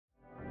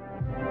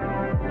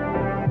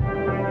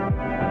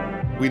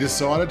we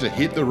decided to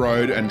hit the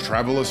road and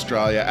travel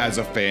Australia as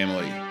a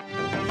family.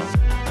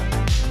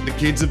 The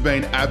kids have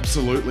been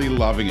absolutely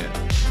loving it.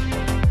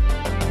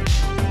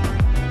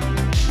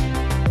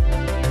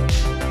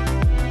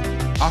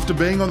 After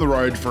being on the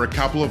road for a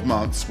couple of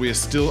months, we are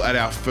still at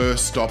our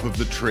first stop of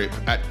the trip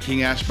at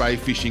King Ash Bay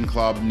Fishing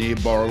Club near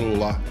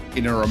Barramundi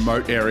in a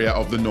remote area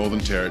of the Northern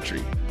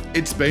Territory.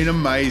 It's been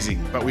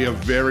amazing, but we are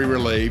very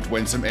relieved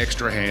when some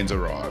extra hands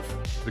arrive.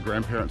 The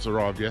grandparents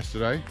arrived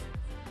yesterday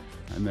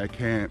and they're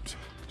camped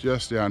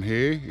just down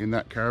here in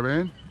that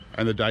caravan,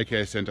 and the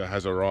daycare centre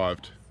has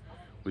arrived.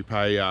 We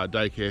pay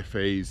daycare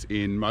fees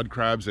in mud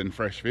crabs and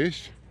fresh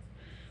fish,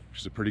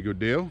 which is a pretty good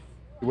deal.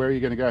 Where are you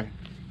going to go?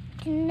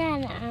 To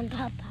Nana and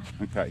Papa.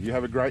 Okay, you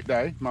have a great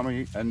day.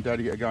 Mummy and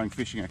Daddy are going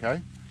fishing,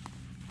 okay?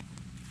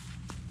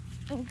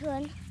 I'm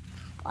good.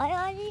 Why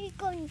are you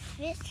going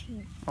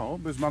fishing? Oh,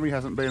 because Mummy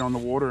hasn't been on the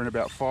water in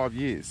about 5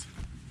 years.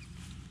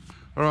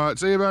 All right,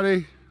 see you,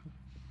 buddy.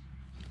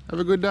 Have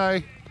a good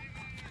day.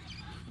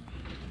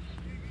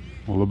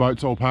 Well, the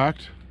boat's all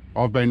packed.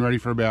 I've been ready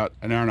for about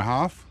an hour and a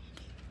half.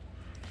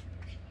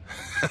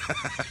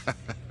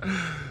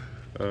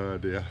 Oh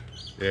dear.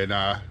 Yeah,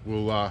 nah,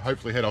 we'll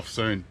hopefully head off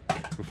soon,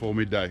 before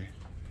midday.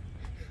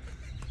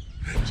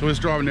 So we're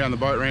just driving down the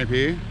boat ramp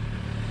here,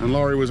 and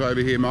Laurie was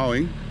over here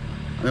mowing,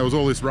 and there was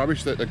all this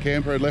rubbish that the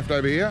camper had left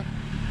over here.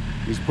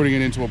 He's putting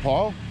it into a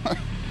pile.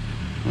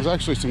 There's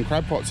actually some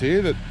crab pots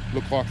here that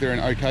look like they're in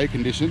okay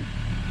condition.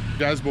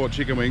 Jazz bought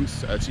chicken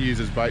wings to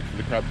use as bait for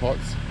the crab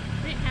pots.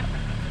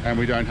 And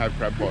we don't have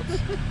crab pots.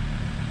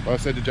 Well, I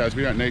said to Jazz,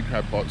 we don't need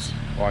crab pots.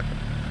 Like,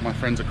 my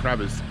friends are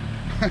crabbers.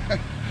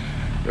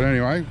 But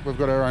anyway, we've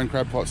got our own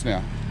crab pots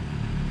now.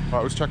 All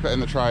right, let's chuck that in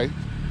the tray.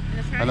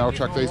 And I'll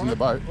chuck these in the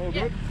boat. All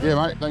good?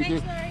 Yeah, mate, thank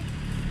you.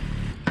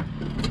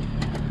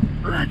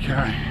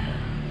 Okay.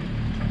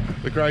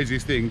 The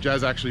craziest thing,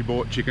 Jazz actually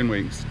bought chicken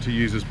wings to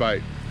use as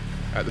bait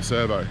at the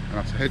servo. And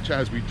I said,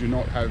 Jazz, we do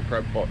not have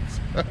crab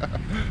pots.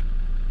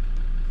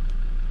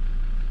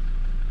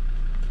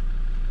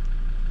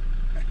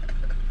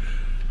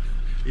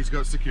 He's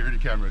got security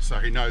cameras, so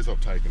he knows I've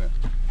taken it.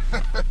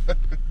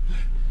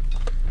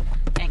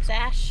 Thanks,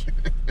 Ash.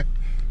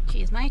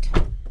 Cheers, mate.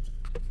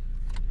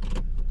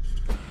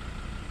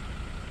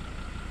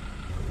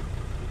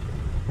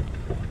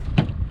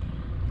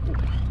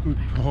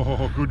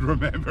 Good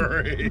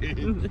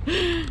remembering.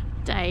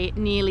 Day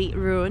nearly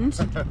ruined.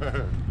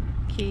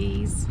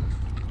 Keys.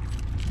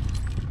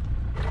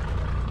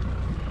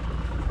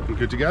 You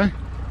good to go?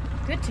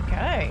 Good to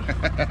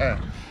go.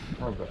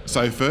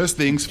 So first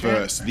things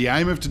first, the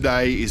aim of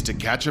today is to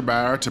catch a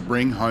barra to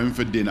bring home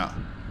for dinner.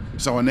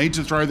 So I need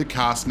to throw the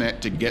cast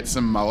net to get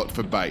some mullet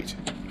for bait.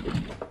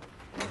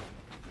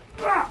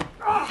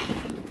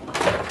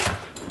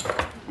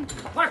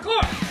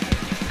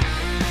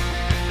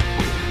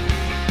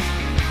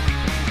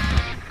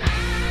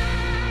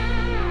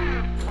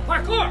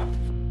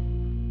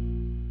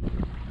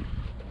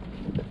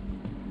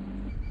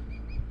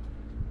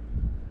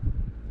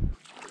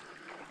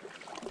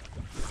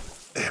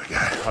 There we go.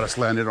 I just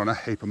landed on a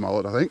heap of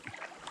mullet, I think.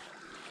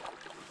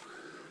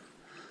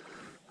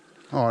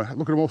 Oh,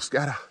 look at them all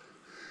scatter.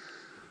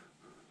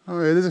 Oh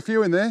yeah, there's a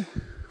few in there.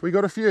 We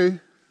got a few.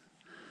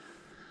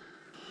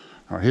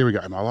 All right, here we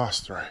go, my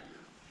last throw.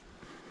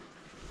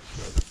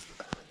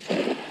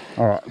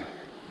 All right,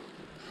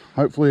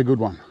 hopefully a good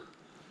one.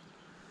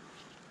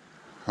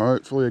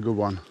 Hopefully a good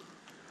one.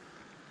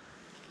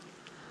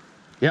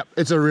 Yep,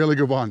 it's a really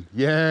good one.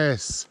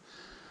 Yes.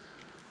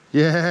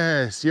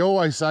 Yes, you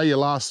always say your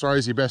last throw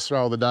is your best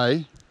throw of the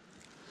day.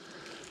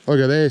 Look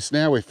at this,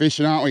 now we're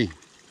fishing, aren't we?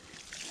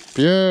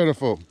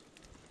 Beautiful.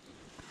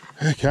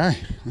 Okay,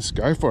 let's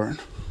go for it.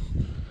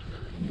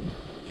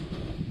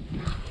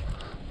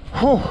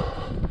 Oh.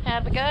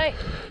 Have a go.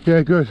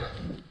 Yeah, good.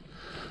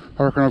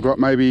 I reckon I've got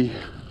maybe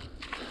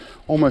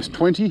almost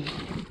 20.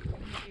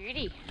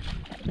 Beauty.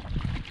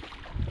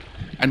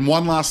 And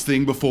one last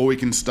thing before we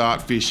can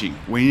start fishing.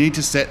 We need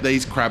to set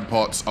these crab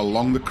pots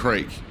along the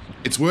creek.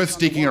 It's worth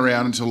sticking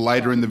around until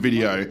later in the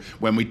video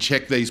when we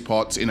check these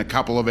pots in a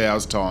couple of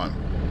hours' time.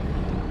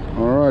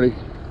 Alrighty.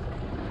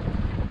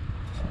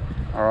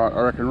 Alright,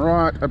 I reckon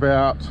right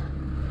about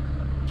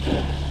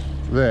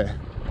there.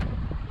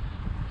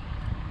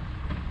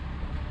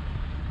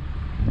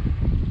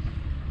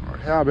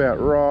 Alright, how about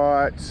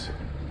right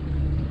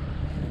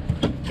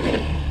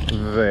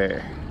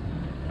there?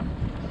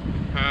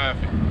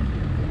 Perfect.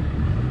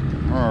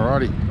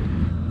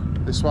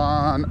 Alrighty. This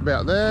one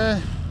about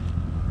there.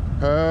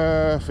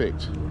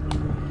 Perfect.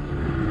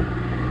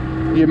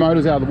 Your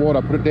motor's out of the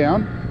water, put it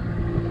down.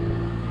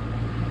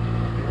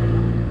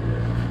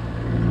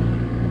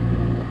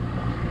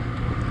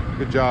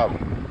 Good job.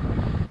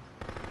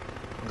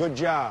 Good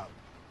job.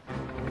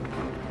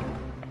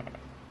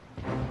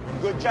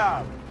 Good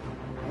job.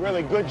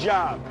 Really good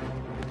job.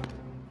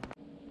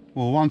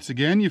 Well, once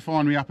again, you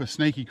find me up a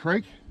sneaky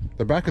creek.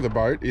 The back of the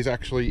boat is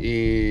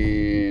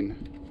actually in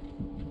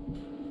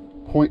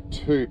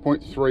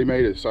 0.3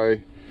 meters. So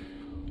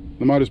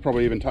the motor's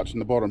probably even touching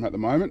the bottom at the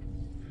moment.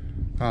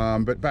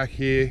 But back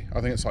here, I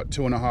think it's like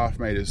 2.5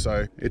 meters.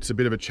 So it's a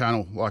bit of a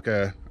channel, like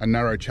a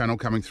narrow channel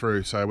coming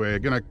through. So we're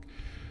gonna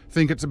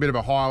think it's a bit of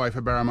a highway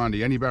for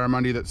Barramundi. Any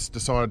Barramundi that's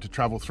decided to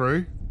travel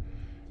through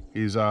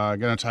is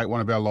gonna take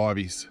one of our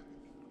liveys.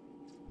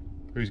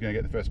 Who's gonna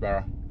get the first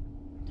barra?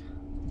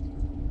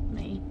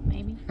 Me,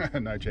 maybe.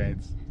 No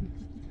chance.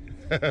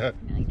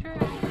 Really try.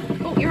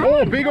 Oh, you're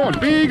Oh, on. big on,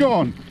 big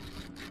on.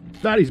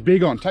 That is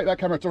big on. Take that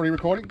camera, it's already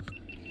recording.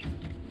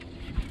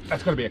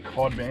 That's gotta be a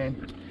cod,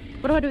 man.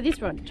 What do I do with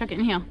this rod? Chuck it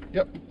in here.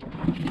 Yep.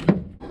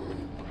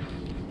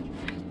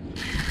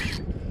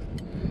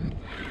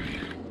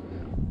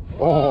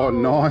 Oh,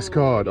 nice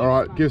cod. All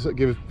right, give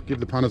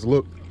the punters a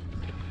look.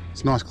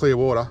 It's nice clear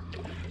water.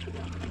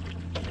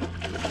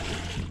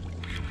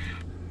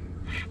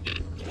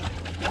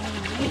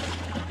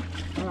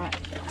 All right.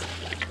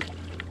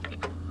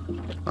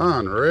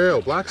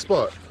 Unreal, black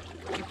spot.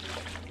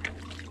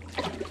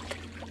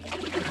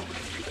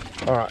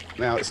 All right,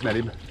 now let's net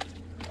him.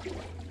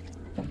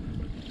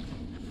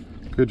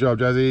 Good job,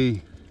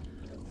 Jazzy.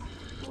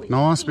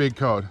 Nice big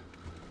cod.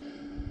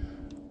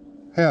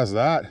 How's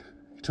that?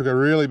 Took a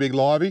really big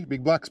livey,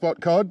 big black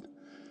spot cod.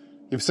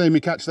 You've seen me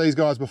catch these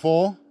guys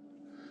before.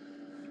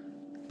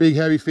 Big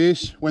heavy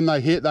fish. When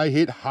they hit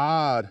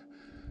hard.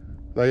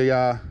 They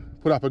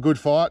put up a good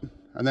fight,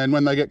 and then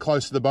when they get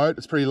close to the boat,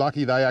 it's pretty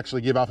lucky they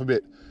actually give up a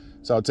bit.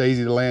 So it's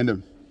easy to land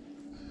them.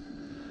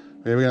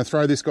 Yeah, we're gonna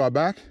throw this guy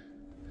back,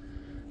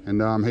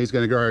 and he's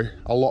gonna grow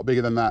a lot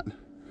bigger than that.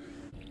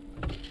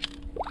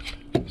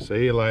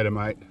 See you later,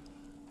 mate.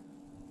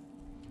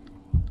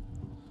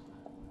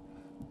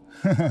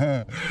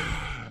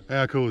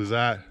 How cool is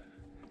that?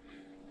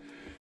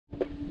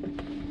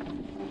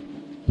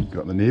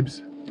 Got the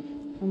nibs.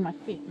 Well, my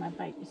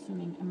bait is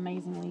swimming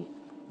amazingly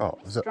Oh,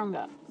 is it?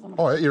 stronger.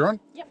 Oh, you're on?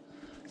 Yep.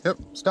 Yep,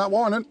 start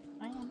whining.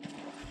 I am.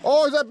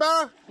 Oh, is that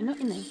Barra? Not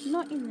in there.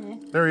 Not in there.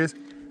 There he is.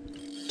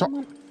 Top. Come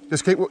on.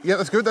 Just keep, yeah,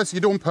 that's good.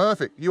 You're doing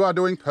perfect. You are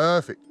doing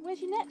perfect.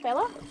 Where's your net,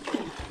 Bella?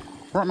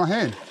 Right in my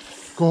hand.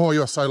 Oh,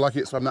 you are so lucky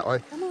it swam that way.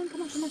 Come on,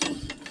 come on, come on, come on.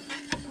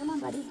 Come on,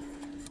 buddy.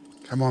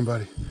 Come on,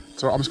 buddy.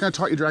 It's all right. I'm just going to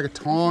tighten your drag a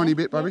tiny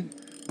bit, Bubby.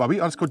 Bubby?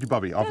 I just called you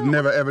Bubby. I've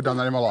never, ever done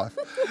that in my life.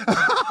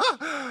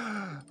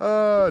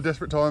 Oh,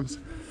 desperate times.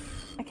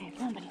 Okay,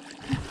 come on, buddy.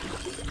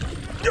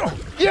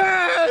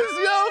 Yes!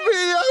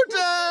 Yobi!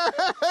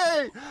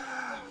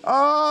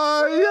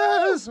 Oh,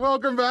 yes!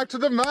 Welcome back to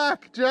the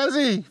Mac,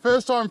 Jazzy.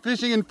 First time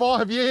fishing in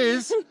 5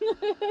 years.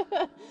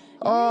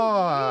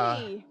 Oh,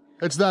 Hey.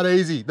 it's that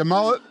easy. The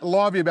mullet,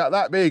 livey about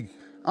that big.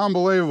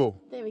 Unbelievable.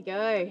 There we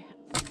go.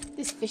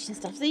 This fishing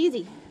stuff's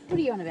easy. What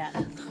are you on about?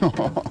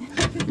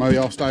 Maybe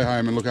I'll stay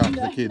home and look after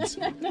the kids.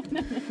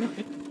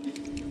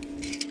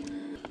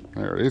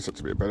 There it is. That's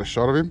a bit better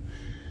shot of him.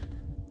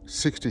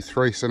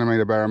 63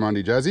 centimetre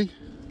Barramundi, Jazzy.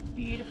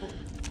 Beautiful.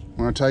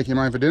 Want to take him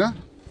home for dinner?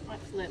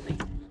 Absolutely.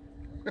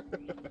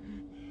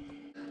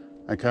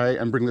 Okay,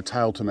 and bring the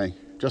tail to me.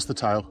 Just the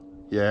tail.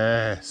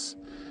 Yes.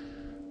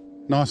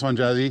 Nice one,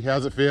 Jazzy.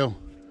 How's it feel?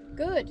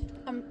 Good.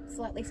 I'm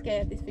slightly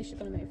scared this fish is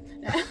going to move.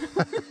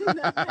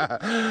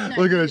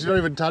 Look at her. She's not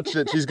even touched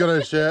it. She's got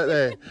her shirt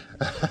there.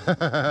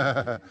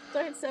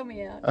 Don't sell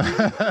me out.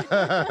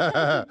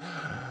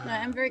 No,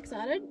 I'm very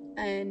excited,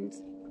 and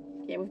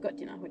yeah, we've got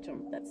dinner,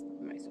 that's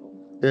most of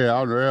all.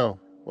 Yeah, unreal.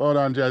 Well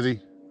done,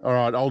 Jazzy. All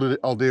right,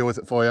 I'll deal with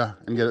it for you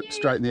and get it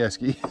straight in the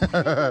esky.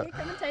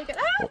 Come and take it.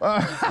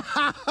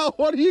 Ah!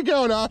 What are you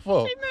going up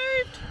for? It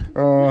moved.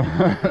 Oh,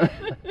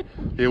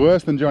 you're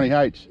worse than Johnny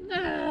H.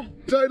 Ah.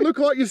 Don't look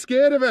like you're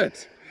scared of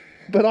it.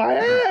 But I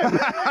am.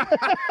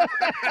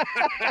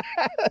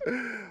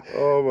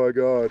 Oh my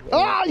God.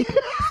 Oh,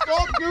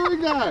 stop doing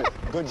that.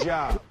 Good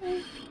job.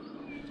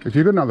 If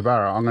you've got another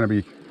barra, I'm going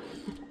to be...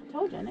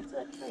 Told you, next to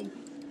that tree.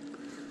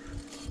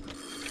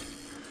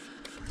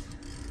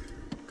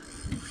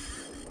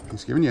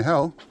 He's giving you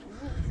hell.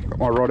 Got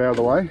my rod out of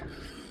the way.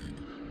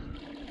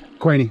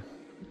 Queenie.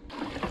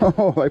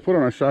 Oh, they put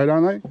on a show,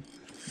 don't they?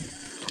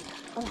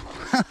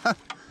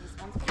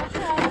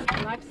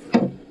 Likes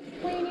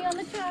Queenie on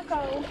the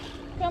charcoal.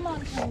 Come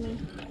on, Queenie.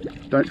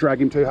 Don't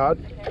drag him too hard.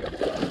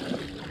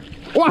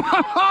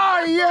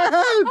 Wow,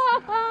 yes!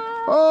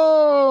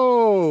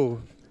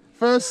 Oh!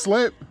 First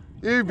slip.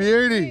 You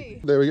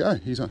beauty. There we go.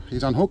 He's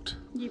unhooked.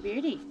 You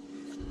beauty.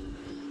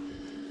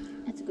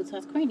 That's a good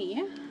size Queenie,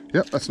 yeah?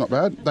 Yep, that's not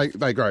bad.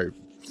 They grow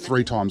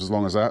 3 times as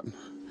long as that.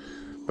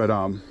 But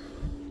That'll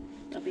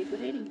be a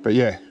good eating. But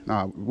yeah,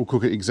 no, we'll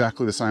cook it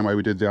exactly the same way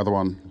we did the other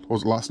one.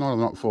 Was it last night or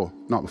the night before?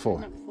 Night before.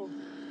 Not before.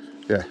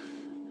 Yeah.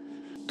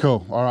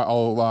 Cool. All right,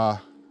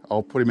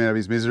 I'll put him out of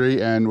his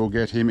misery and we'll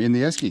get him in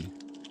the esky.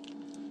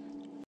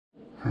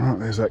 All right,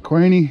 there's that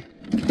Queenie.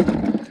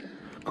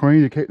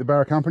 Queenie to keep the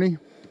barra company.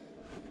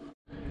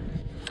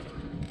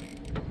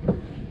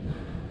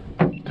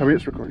 Tell me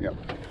it's recording. Yep.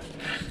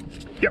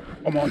 Yep,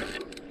 I'm on.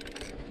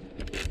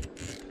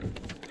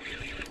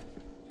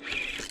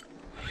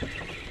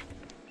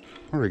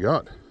 What do we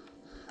got?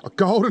 A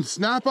golden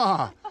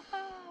snapper.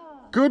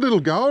 Good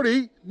little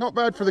goldie. Not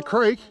bad for the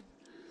creek.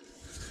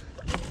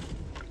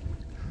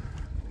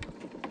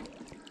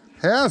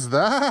 How's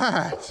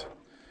that?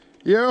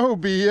 Yo,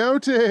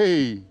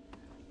 beauty.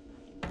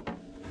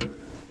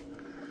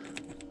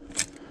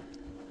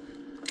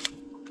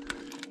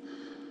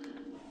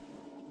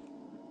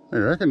 I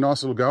reckon,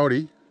 nice little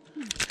goldie.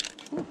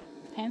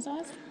 Hand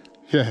size?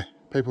 Yeah,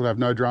 people have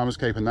no dramas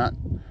keeping that.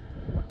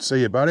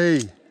 See you,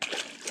 buddy.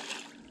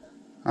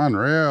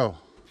 Unreal.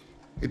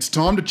 It's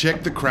time to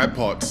check the crab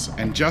pots,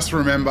 and just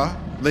remember,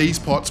 these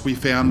pots we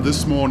found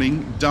this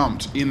morning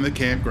dumped in the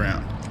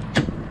campground.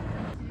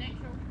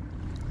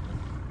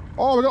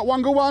 Oh, we got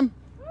one good one.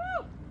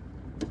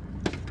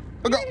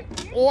 We got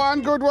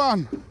one good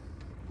one.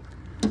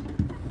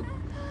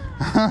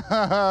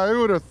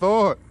 Who would have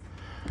thought?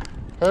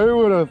 Who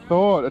would have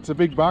thought? It's a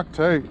big buck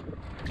too.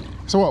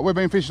 So what, we've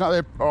been fishing up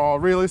there, oh,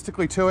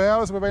 realistically 2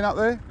 hours we've been up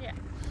there? Yeah.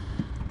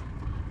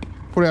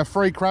 Put our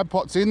free crab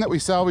pots in that we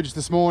salvaged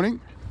this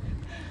morning.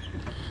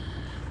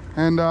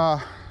 And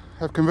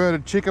have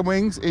converted chicken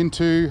wings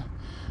into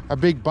a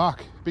big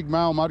buck, big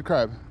male mud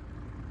crab.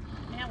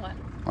 Now what?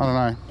 I don't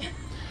know.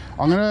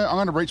 I'm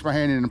gonna reach my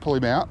hand in and pull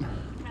him out.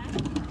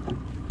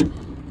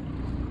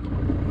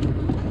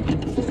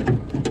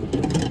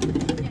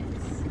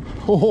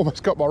 Oh,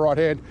 almost got my right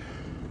hand.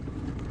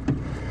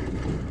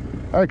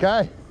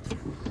 Okay.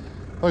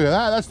 Look at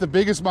that. That's the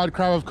biggest mud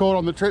crab I've caught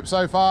on the trip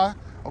so far.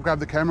 I'll grab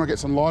the camera, get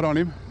some light on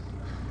him.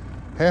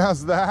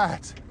 How's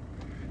that?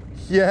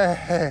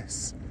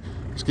 Yes.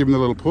 Just give him a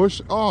little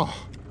push.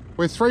 Oh,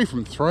 we're 3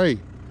 from 3.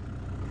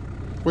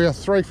 We are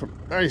 3 from,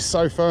 that is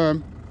so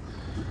firm.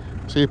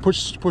 So you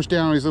push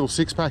down on his little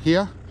 6-pack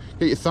here.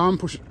 Get your thumb,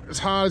 push it as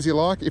hard as you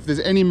like. If there's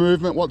any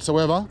movement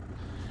whatsoever,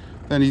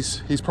 then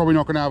he's probably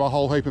not gonna have a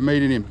whole heap of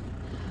meat in him.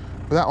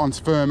 But that one's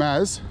firm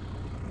as.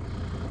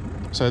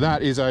 So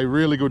that is a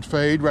really good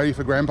feed, ready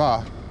for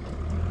Grandpa.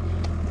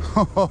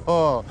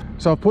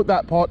 So I've put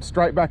that pot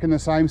straight back in the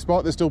same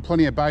spot. There's still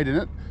plenty of bait in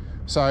it.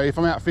 So if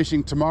I'm out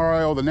fishing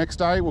tomorrow or the next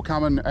day, we'll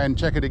come and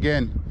check it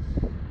again.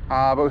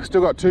 But we've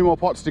still got 2 more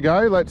pots to go.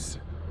 Let's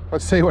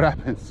see what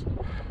happens.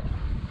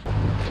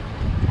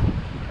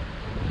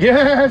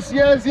 Yes,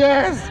 yes,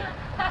 yes.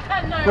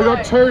 No We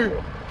got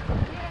 2.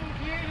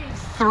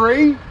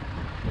 3.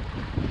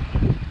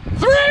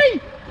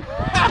 3!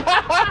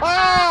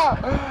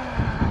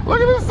 Look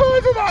at the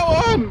size of that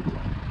one.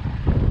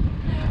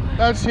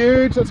 That's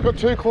huge. That's got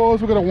 2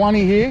 claws. We've got a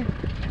oney here,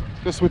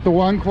 just with the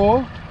 1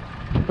 claw.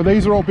 But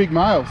these are all big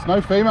males, no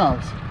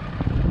females.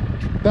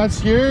 That's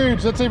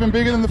huge. That's even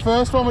bigger than the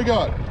first one we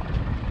got.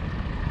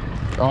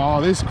 Oh,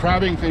 this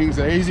crabbing thing's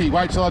easy.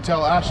 Wait till I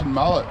tell Ash and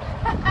Mullet.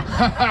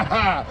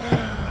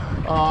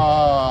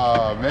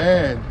 Oh,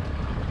 man.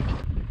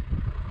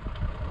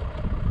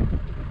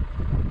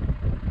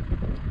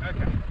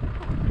 Okay.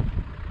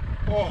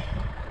 Oh.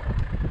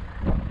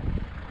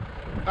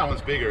 That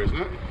one's bigger, isn't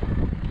it?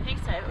 I think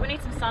so, but we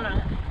need some sun on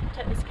it.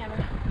 Take this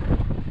camera.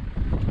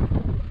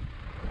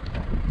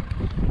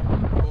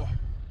 Oh.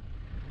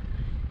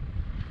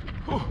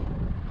 Oh.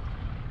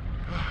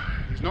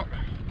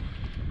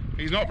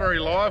 He's not very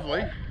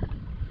lively.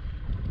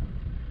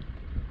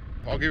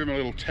 I'll give him a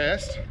little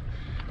test.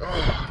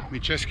 Oh, my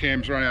chest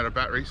cam's run out of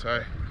battery,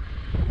 so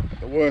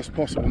the worst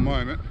possible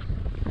moment.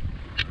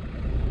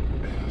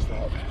 How's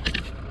that?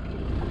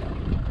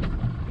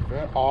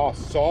 Oh,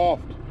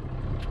 soft.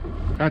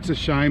 That's a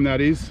shame,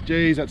 that is.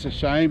 Geez, that's a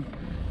shame.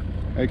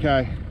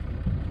 Okay.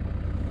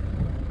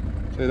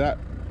 See that?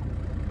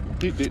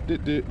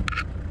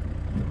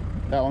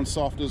 That one's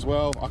soft as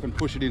well. I can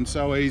push it in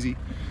so easy.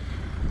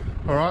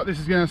 All right, this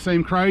is going to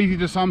seem crazy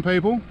to some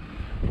people,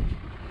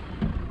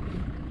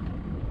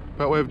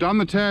 but we've done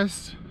the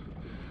test.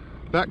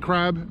 That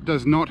crab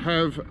does not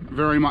have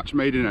very much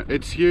meat in it.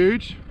 It's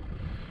huge,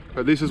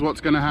 but this is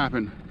what's going to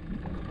happen.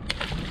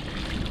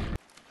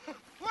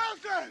 Well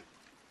done!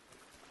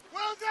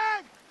 Well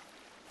done!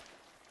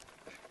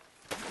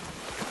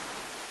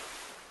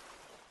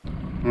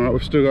 All right,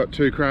 we've still got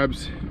 2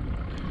 crabs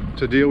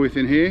to deal with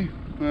in here.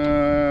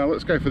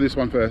 Let's go for this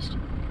one first.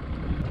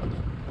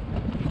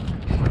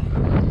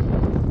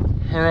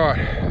 All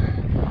right,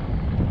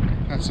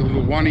 that's a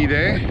little oney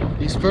there.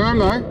 He's firm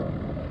though.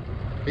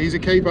 He's a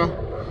keeper.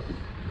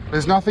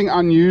 There's nothing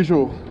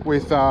unusual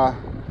with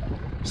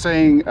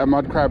seeing a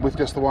mud crab with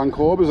just the 1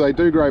 claw, because they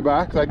do grow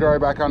back. They grow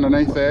back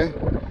underneath there,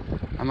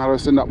 and they'll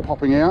just end up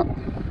popping out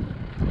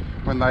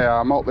when they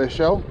molt their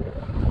shell.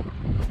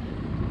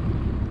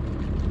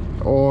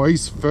 Oh,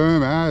 he's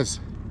firm as.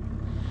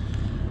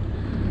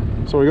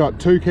 So we got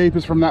 2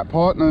 keepers from that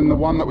pot, and then the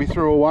one that we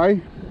threw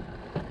away.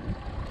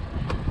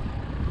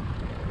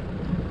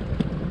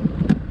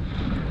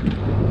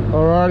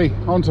 Alrighty,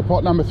 on to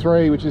pot number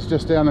 3, which is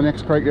just down the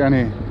next creek down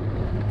here.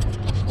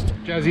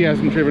 Jazzy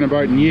hasn't driven a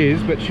boat in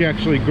years, but she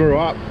actually grew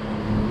up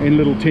in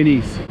little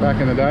tinnies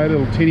back in the day,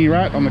 little tinny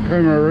rat on the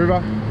McArthur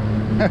River.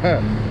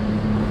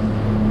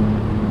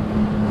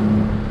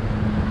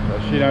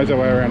 So she knows her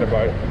way around a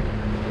boat.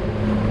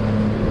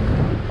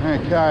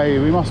 Okay,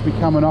 we must be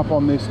coming up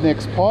on this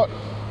next pot.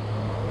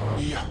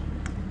 Yeah.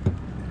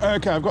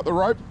 Okay, I've got the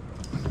rope.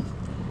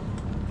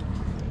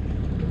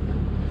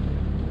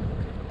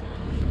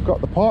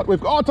 Got the pot.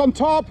 Oh, it's on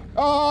top.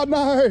 Oh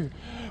no,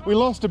 we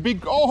lost a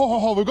big.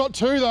 Oh, we've got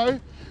two though.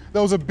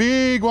 There was a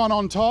big one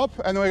on top,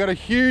 and then we got a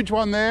huge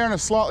one there and a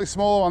slightly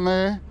smaller one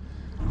there.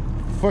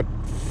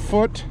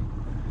 Foot.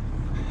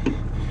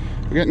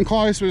 We're getting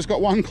close. We've just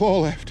got one claw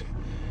left.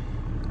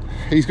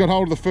 He's got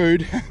hold of the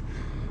food.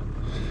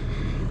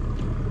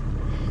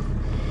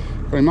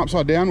 Got him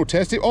upside down. We'll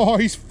test him. Oh,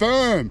 he's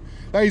firm.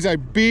 That is a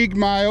big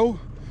male,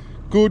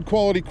 good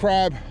quality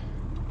crab.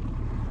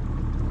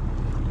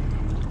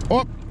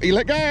 Oh, he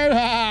let go.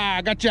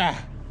 Ah, gotcha.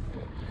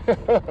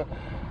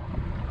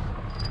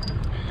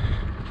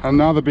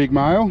 Another big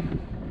male.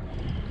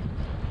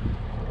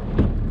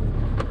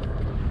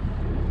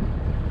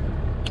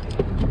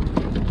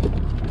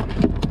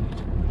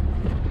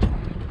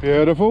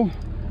 Beautiful.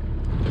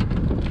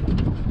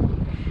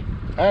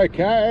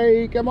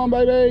 Okay, come on,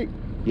 baby.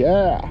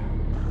 Yeah.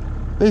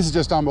 This is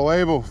just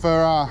unbelievable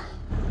for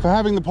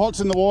having the pots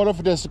in the water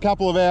for just a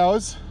couple of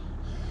hours.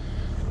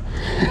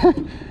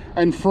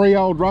 And 3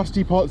 old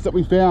rusty pots that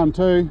we found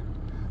too.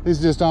 This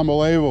is just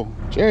unbelievable.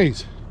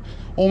 Jeez,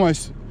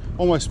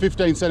 almost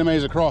 15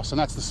 centimeters across, and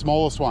that's the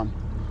smallest one.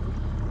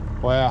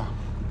 Wow.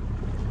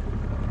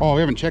 Oh,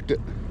 we haven't checked it.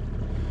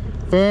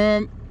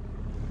 Firm.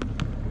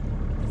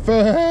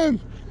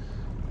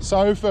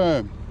 So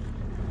firm.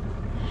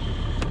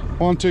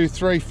 1, 2,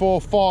 3, 4,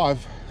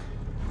 5.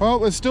 Well,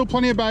 there's still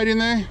plenty of bait in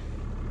there.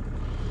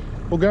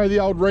 We'll go the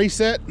old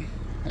reset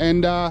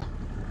and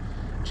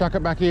chuck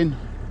it back in.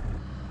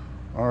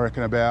 I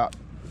reckon about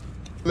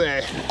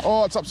there.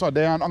 Oh, it's upside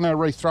down. I'm going to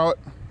re-throw it.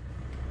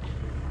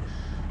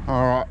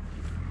 All right.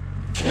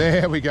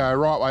 There we go.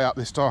 Right way up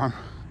this time.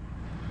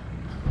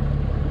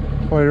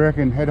 What do you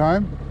reckon? Head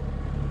home?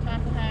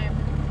 Time for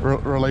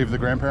home. Relieve the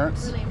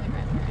grandparents? Relieve the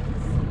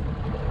grandparents.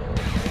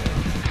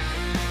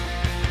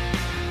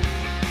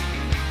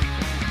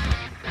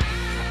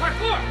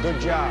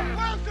 Good job.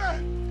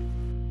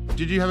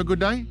 Did you have a good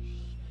day?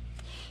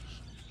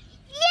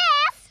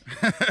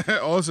 Yes!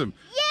 Awesome.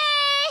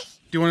 Yes!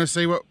 Do you want to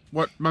see what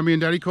Mummy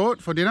and Daddy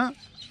caught for dinner?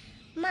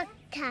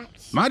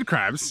 MUDCRABS. Mud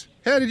crabs?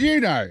 How did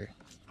you know?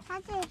 How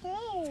do you do?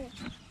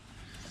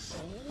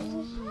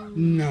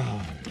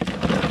 No.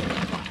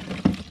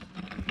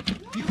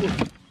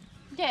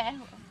 Yeah,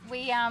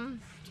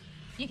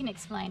 you can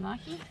explain,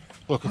 Mikey.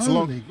 Look, it's a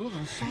long. Look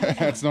at the size.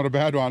 It's not a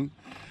bad one.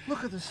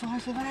 Look at the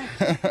size of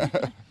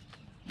that.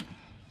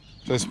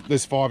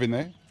 There's 5 in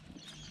there.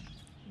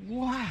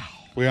 Wow.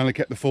 We only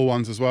kept the full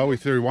ones as well. We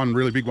threw one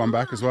really big one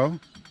back as well.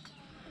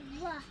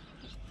 Wow.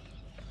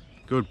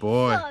 Good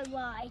boy. So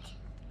wide.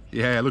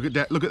 Yeah, look at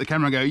that. Look at the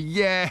camera and go,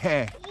 yeah.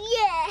 Yeah.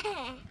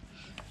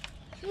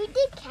 You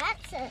did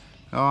catch it.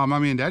 Oh,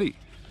 Mummy and Daddy.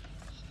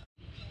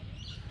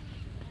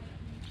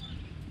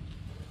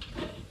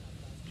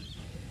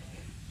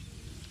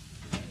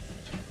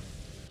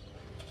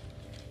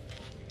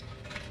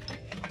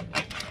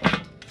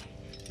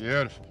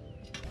 Beautiful.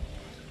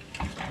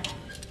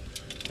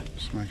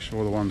 Just make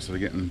sure the ones that are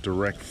getting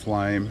direct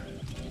flame,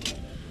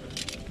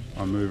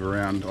 I move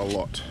around a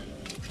lot.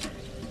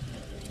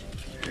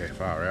 Yeah,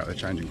 far out, they're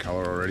changing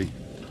colour already.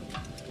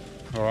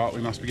 All right, we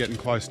must be getting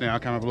close now.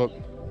 Come have a look.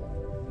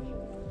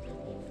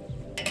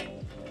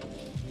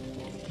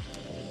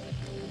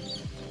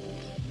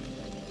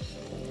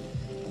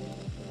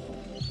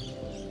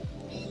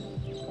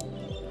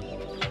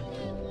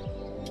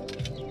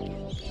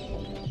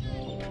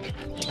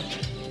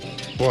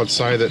 Well, I'd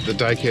say that the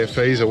daycare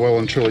fees are well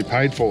and truly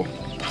paid for.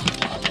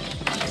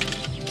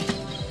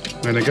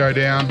 I'm going to go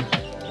down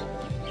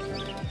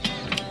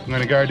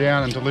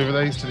and deliver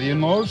these to the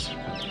in-laws.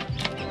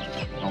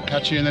 I'll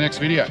catch you in the next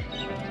video.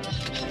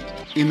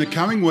 In the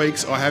coming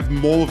weeks, I have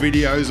more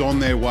videos on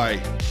their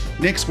way.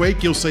 Next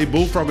week, you'll see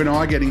Bullfrog and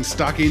I getting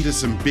stuck into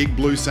some big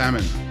blue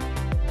salmon.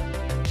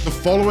 The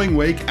following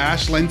week,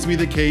 Ash lends me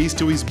the keys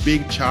to his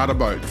big charter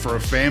boat for a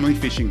family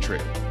fishing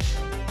trip.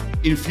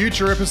 In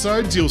future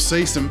episodes, you'll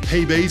see some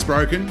PBs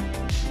broken,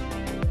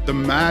 the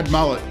mad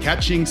mullet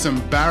catching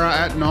some barra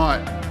at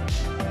night,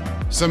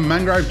 some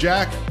mangrove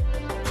jack,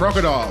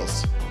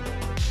 crocodiles,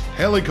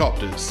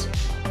 helicopters,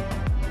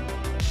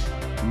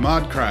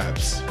 mud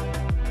crabs,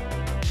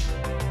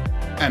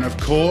 and of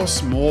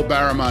course, more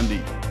barramundi.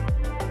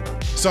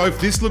 So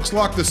if this looks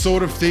like the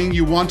sort of thing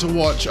you want to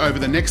watch over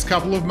the next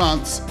couple of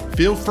months,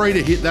 feel free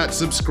to hit that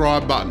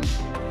subscribe button.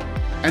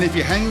 And if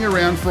you're hanging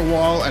around for a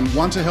while and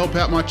want to help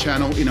out my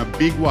channel in a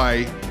big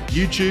way,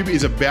 YouTube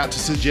is about to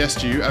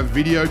suggest you a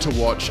video to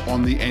watch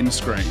on the end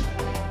screen.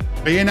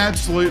 Be an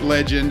absolute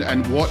legend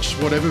and watch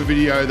whatever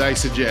video they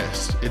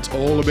suggest. It's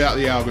all about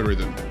the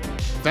algorithm.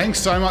 Thanks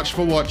so much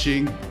for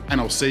watching,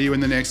 and I'll see you in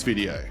the next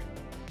video.